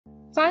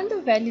Find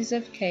the values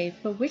of k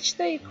for which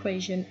the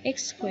equation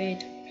x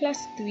squared plus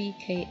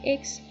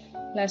 3kx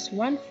plus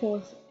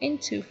 1/4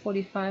 into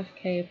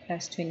 45k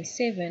plus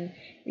 27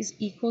 is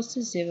equals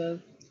to 0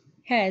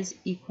 has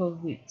equal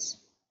roots.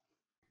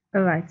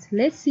 Alright,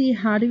 let's see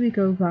how do we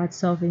go about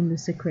solving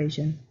this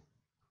equation.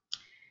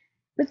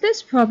 With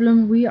this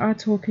problem, we are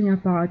talking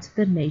about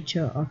the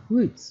nature of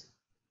roots.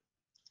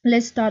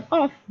 Let's start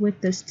off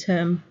with this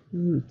term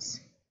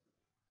roots.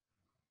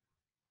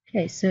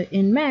 Okay, so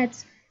in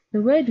maths,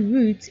 the word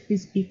root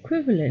is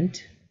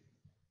equivalent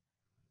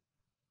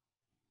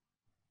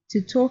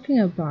to talking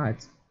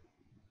about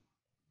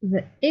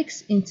the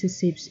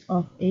x-intercepts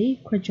of a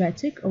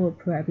quadratic or a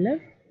parabola.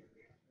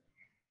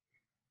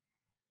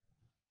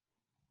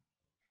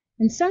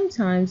 And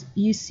sometimes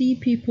you see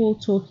people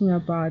talking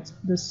about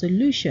the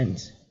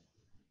solutions.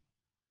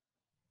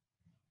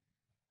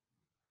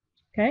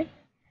 Okay,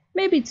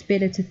 maybe it's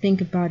better to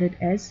think about it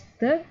as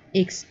the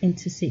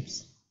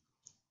x-intercepts.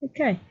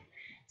 Okay,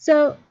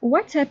 so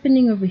what's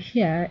happening over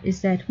here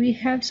is that we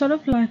have sort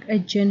of like a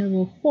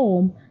general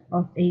form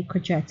of a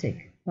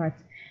quadratic, right?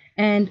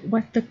 And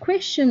what the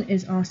question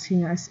is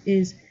asking us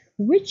is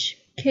which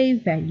k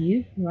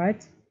value,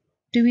 right,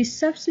 do we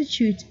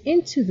substitute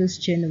into this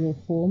general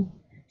form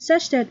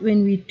such that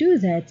when we do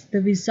that, the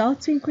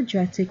resulting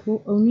quadratic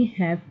will only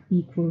have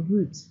equal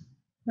roots,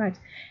 right?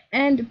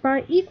 And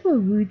by equal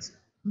roots,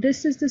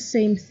 this is the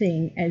same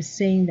thing as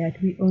saying that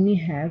we only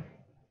have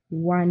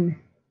one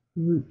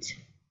root.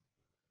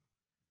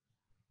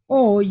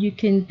 Or you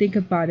can think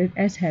about it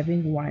as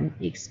having one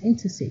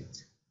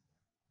x-intercept.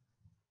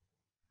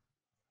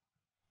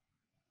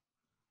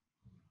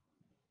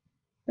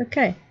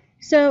 Okay,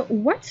 so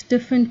what's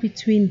different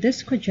between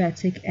this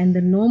quadratic and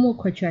the normal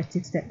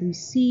quadratics that we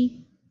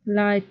see,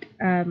 like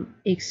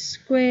x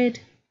squared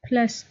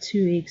plus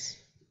 2x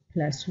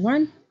plus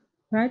 1,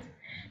 right?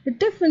 The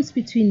difference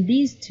between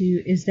these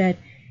two is that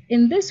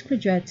in this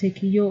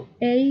quadratic, your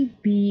a,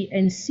 b,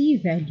 and c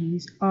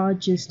values are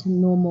just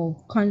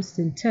normal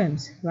constant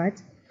terms,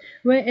 right?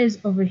 Whereas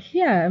over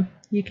here,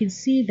 you can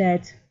see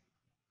that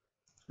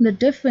the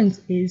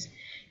difference is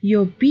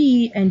your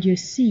b and your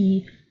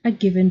c are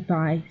given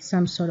by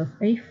some sort of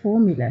a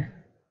formula.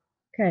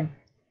 Okay,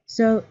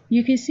 so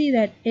you can see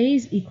that a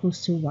is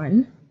equals to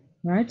 1,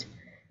 right?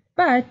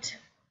 But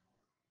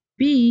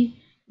b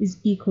is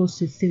equals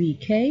to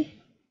 3k,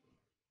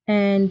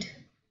 and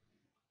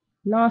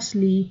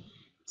lastly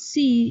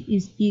c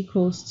is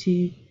equals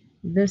to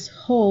this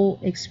whole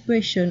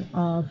expression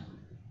of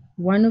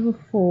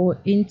 1/4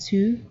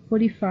 into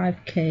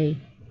 45k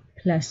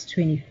plus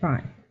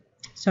 25.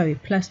 Sorry,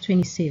 plus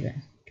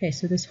 27. Okay,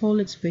 so this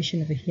whole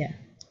expression over here.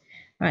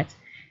 Right,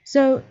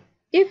 so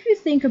if you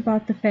think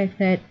about the fact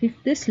that if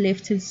this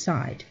left-hand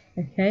side,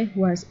 okay,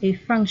 was a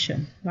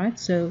function, right?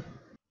 So,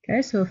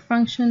 okay, so a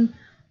function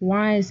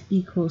y is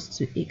equals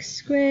to x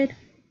squared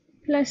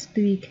plus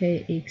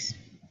 3kx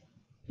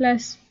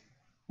plus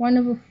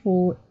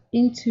 1/4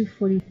 into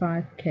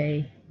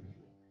 45k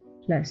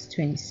plus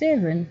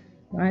 27,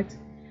 right?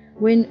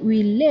 When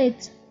we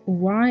let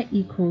y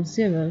equal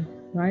 0,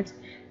 right,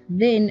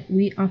 then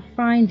we are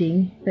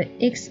finding the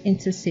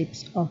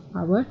x-intercepts of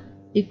our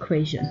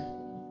equation,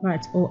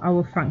 right, or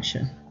our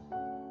function.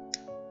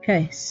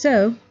 Okay,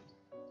 so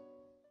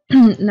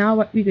now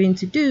what we're going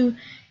to do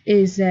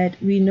is that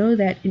we know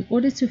that in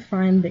order to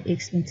find the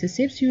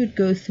x-intercepts, you would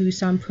go through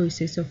some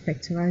process of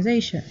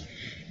factorization.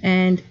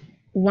 And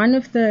one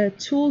of the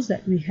tools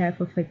that we have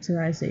for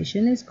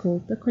factorization is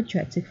called the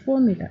quadratic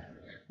formula,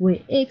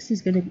 where x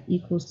is going to be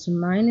equals to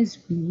minus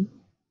b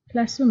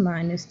plus or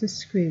minus the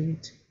square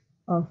root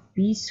of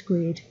b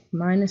squared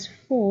minus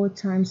 4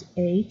 times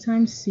a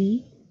times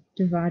c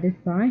divided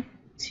by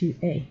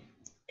 2a.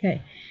 Okay,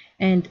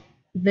 and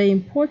the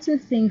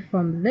important thing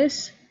from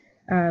this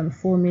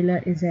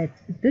formula is that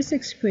this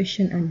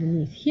expression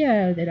underneath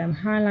here that I'm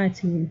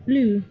highlighting in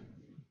blue,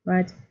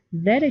 right,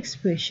 that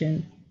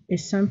expression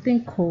is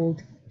something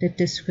called the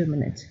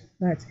discriminant,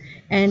 right?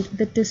 And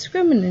the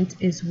discriminant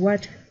is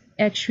what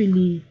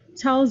actually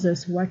tells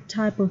us what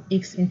type of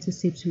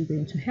x-intercepts we're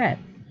going to have.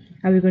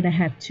 Are we going to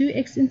have two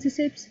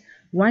x-intercepts,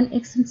 one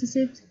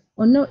x-intercept,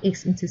 or no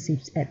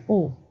x-intercepts at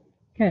all?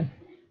 Okay,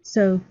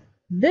 so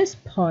this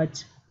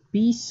part,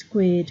 b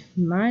squared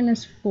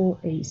minus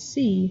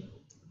 4ac,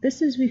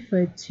 this is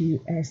referred to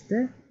as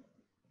the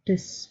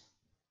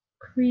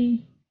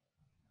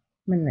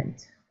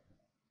discriminant.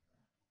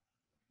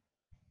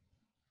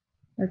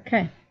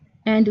 Okay,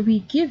 and we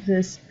give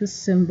this the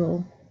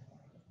symbol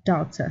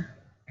delta.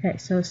 Okay,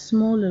 so a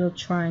small little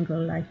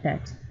triangle like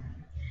that.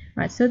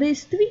 Right, so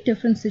there's three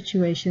different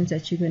situations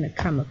that you're going to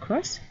come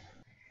across.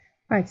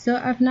 Right, so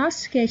I've now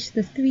sketched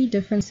the three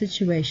different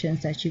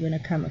situations that you're going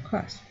to come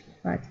across.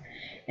 Right,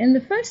 in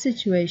the first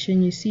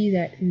situation, you see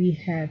that we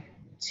have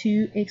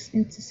two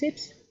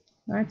x-intercepts.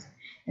 Right,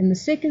 in the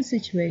second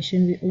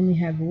situation, we only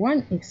have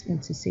one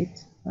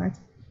x-intercept. Right,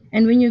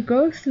 and when you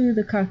go through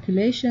the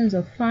calculations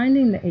of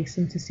finding the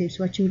x-intercepts,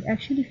 what you would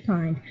actually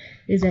find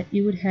is that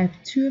you would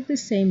have two of the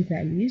same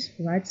values.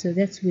 Right, so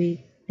that's where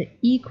the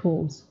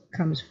equals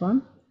comes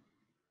from.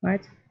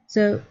 right?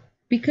 So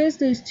because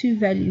those two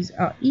values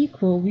are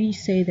equal, we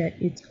say that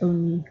it's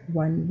only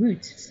one root.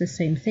 It's the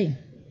same thing.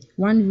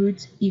 One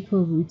root,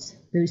 equal roots,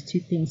 those two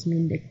things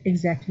mean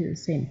exactly the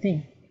same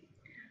thing.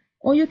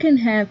 Or you can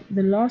have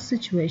the last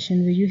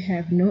situation where you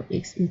have no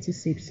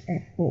x-intercepts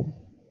at all.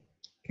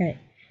 Okay,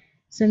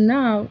 so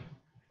now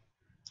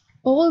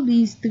all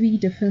these three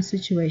different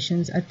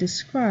situations are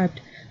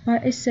described by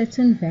a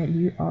certain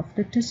value of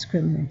the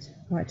discriminant,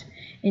 right?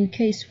 In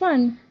case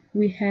 1,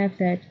 we have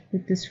that the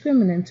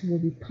discriminant will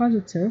be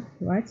positive,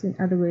 right? In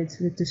other words,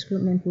 the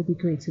discriminant will be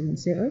greater than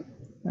 0,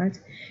 right?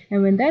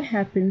 And when that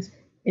happens,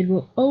 it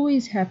will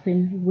always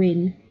happen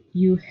when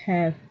you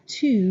have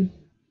two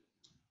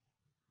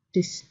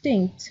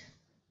distinct,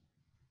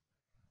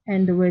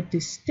 and the word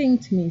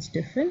distinct means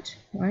different,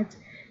 right?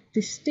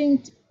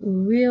 Distinct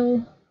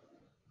real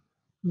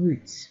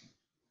roots.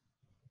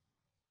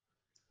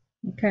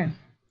 Okay,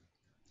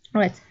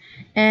 all right,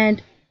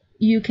 and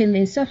you can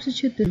then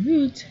substitute the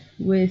root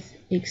with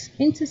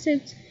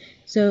x-intercept.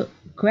 So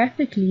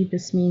graphically,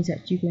 this means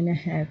that you're going to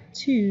have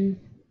two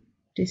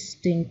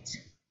distinct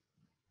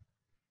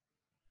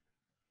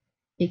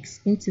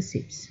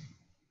x-intercepts.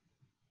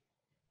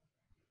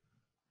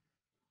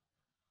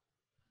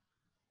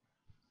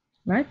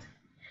 Right?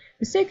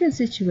 The second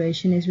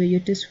situation is where your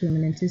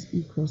discriminant is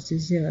equals to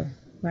 0.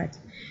 Right?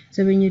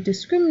 So when your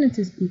discriminant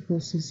is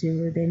equals to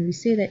 0, then we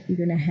say that you're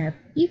going to have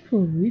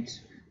equal roots,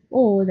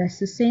 or that's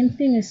the same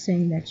thing as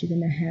saying that you're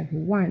going to have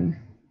one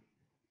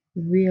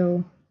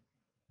real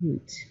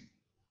root.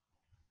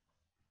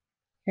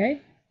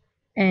 Okay?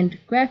 And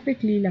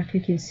graphically, like you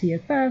can see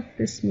above,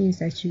 this means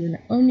that you're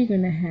only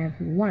going to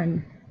have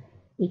one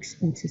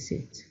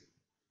x-intercept.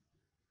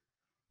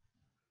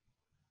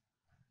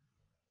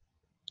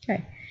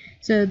 Okay,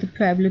 so the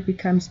parabola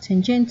becomes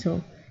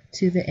tangential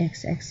to the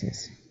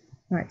x-axis,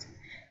 right?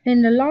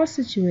 Then the last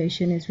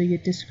situation is where your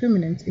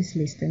discriminant is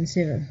less than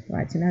 0,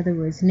 right? In other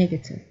words,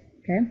 negative,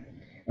 okay?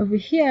 Over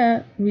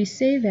here, we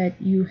say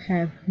that you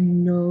have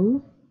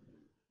no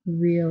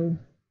real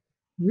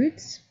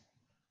roots,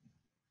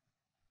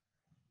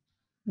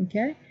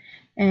 okay?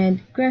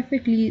 And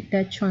graphically,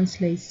 that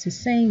translates to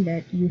saying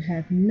that you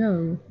have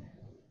no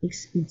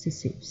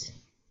x-intercepts.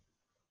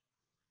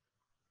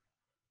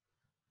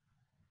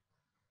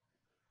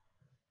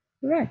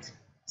 Right,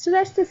 so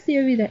that's the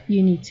theory that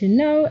you need to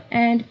know,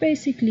 and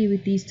basically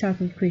with these type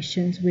of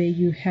questions where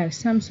you have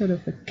some sort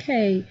of a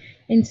k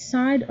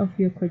inside of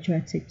your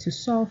quadratic to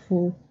solve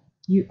for,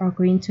 you are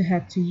going to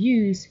have to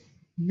use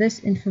this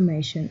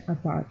information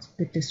about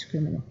the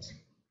discriminant.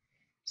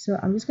 So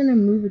I'm just going to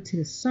move it to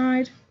the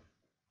side.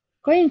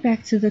 Going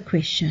back to the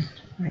question,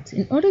 right?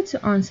 In order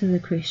to answer the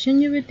question,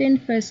 you would then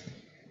first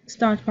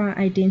start by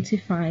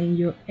identifying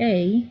your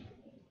A,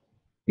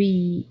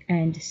 B,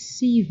 and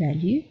C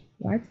value,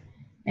 right?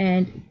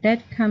 And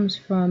that comes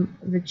from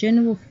the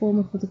general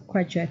formula for the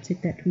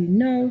quadratic that we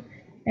know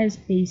as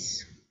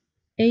ax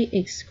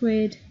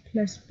squared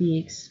plus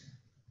bx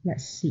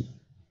plus c.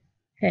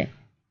 Okay,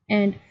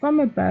 and from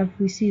above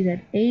we see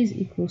that a is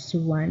equals to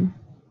 1,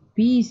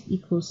 b is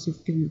equals to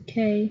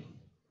 3k,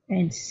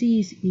 and c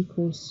is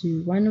equals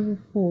to 1 over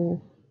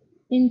 4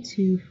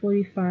 into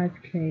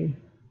 45k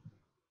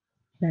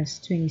plus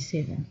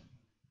 27.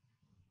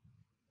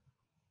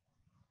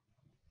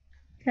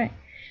 Okay,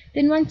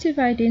 then once you've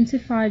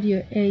identified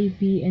your A,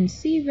 B, and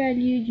C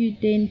value, you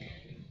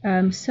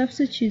then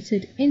substitute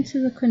it into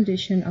the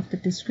condition of the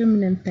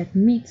discriminant that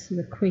meets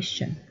the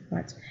question,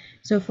 right?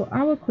 So for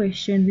our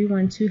question, we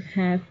want to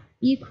have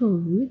equal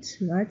roots,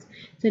 right?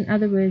 So in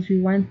other words, we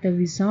want the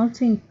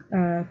resulting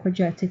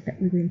quadratic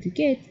that we're going to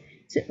get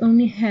to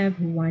only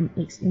have one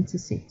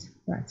x-intercept,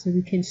 right? So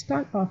we can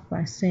start off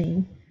by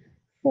saying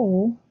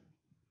for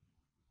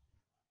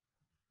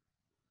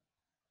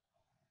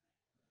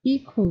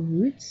equal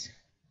roots,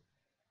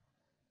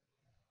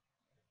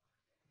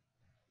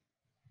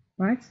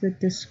 right, the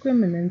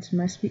discriminant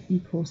must be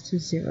equals to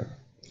 0,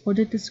 or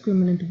the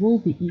discriminant will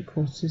be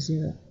equals to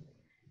 0.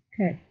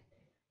 Okay,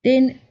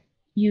 then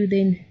you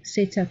then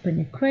set up an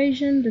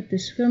equation. The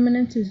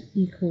discriminant is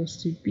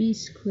equals to b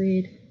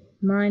squared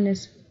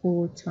minus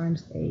 4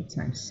 times a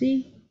times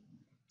c.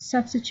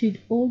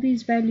 Substitute all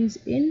these values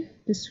in.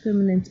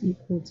 Discriminant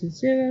equal to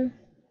 0,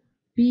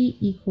 b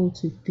equal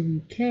to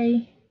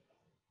 3k,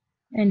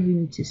 and we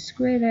need to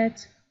square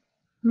that,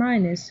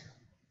 minus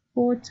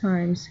 4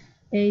 times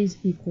a is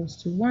equals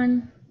to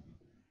 1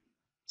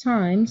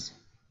 times,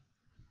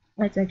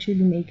 let's actually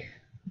make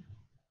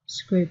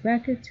square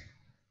bracket,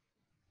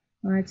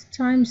 right,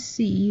 times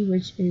c,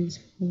 which is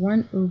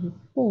 1 over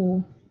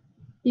 4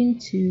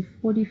 into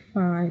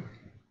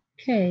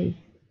 45k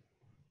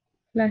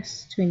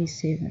plus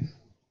 27.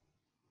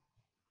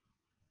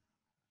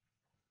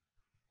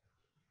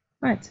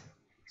 Right,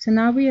 so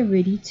now we are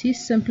ready to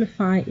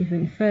simplify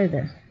even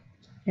further.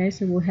 Okay,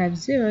 so we'll have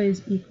 0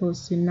 is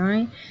equals to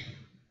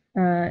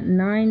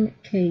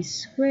 9k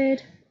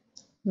squared,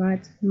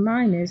 right,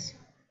 minus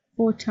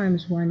 4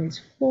 times 1 is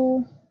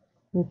 4.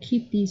 We'll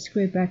keep these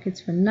square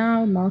brackets for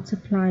now.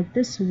 Multiply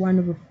this 1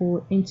 over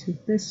 4 into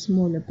this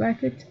smaller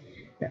bracket.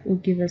 that will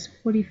give us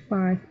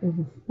 45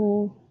 over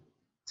 4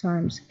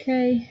 times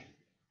k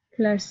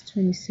plus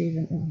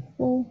 27 over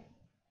 4.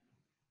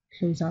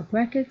 Close our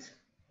brackets.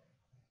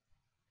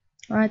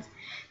 Right,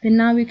 then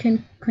now we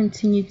can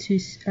continue to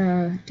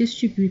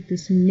distribute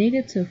this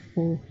negative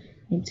 4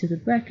 into the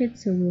bracket.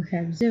 So we'll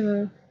have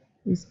 0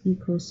 is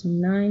equals to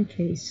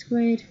 9k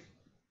squared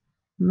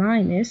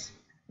minus,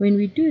 when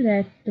we do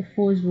that, the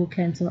 4's will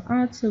cancel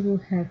out, so we'll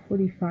have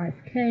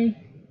 45k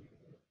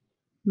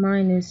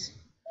minus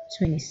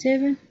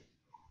 27.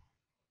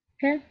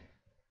 Okay,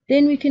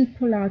 then we can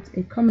pull out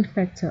a common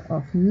factor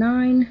of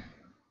 9.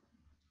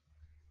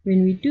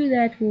 When we do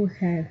that, we'll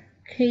have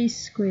k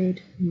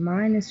squared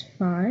minus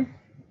 5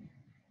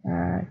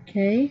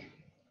 k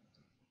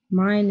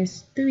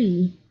minus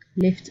 3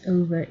 left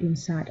over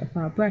inside of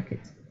our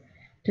bracket.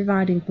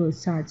 Dividing both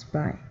sides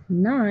by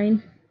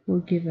 9 will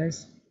give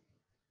us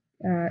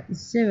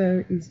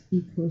 0 is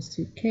equals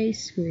to k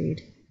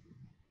squared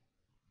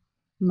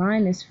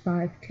minus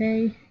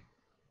 5k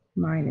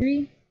minus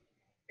 3.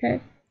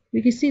 Okay,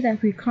 we can see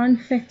that we can't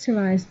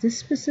factorize this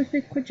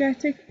specific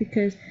quadratic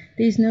because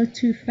there's no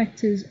two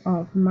factors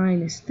of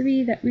minus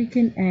 3 that we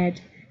can add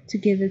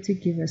together to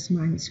give us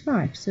minus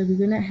 5. So we're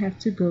going to have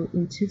to go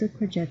into the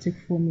quadratic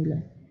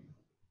formula.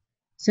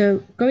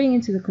 So going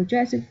into the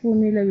quadratic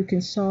formula, we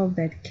can solve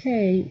that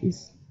k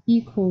is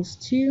equals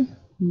to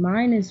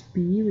minus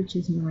b, which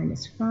is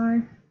minus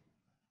 5,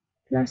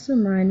 plus or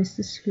minus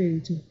the square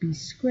root of b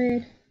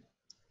squared,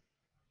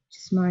 which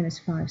is minus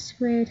 5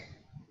 squared,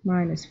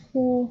 minus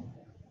 4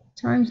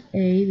 times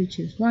a, which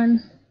is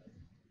 1,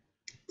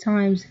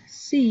 times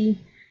c,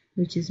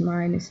 which is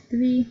minus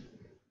 3,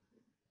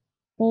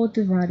 all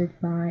divided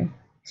by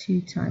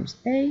 2 times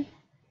a.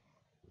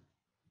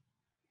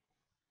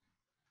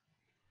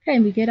 Okay,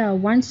 and we get our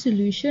one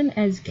solution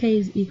as k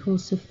is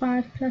equals to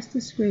 5 plus the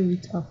square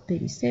root of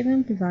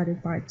 37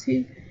 divided by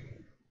 2.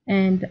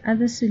 And the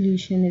other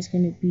solution is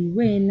going to be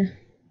when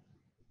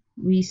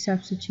we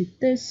substitute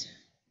this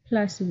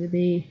plus over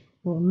there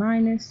or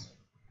minus,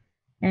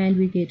 and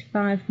we get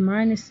 5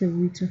 minus the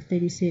root of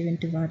 37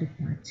 divided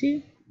by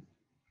 2.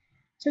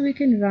 So we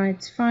can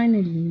write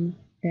finally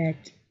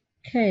that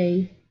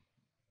k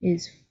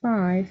is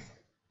 5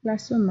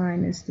 plus or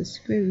minus the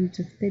square root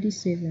of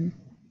 37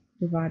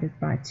 divided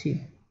by 2.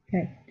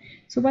 Okay,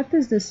 so what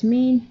does this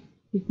mean?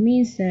 It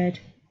means that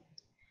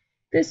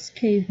this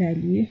k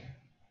value,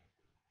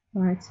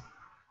 right,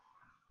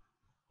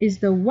 is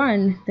the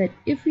one that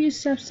if you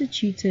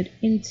substitute it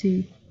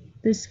into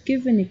this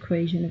given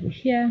equation over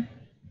here,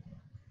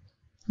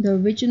 the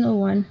original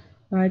one,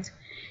 right,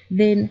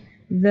 then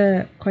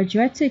the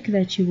quadratic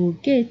that you will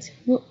get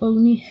will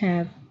only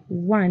have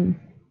one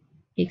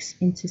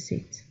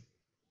x-intercept.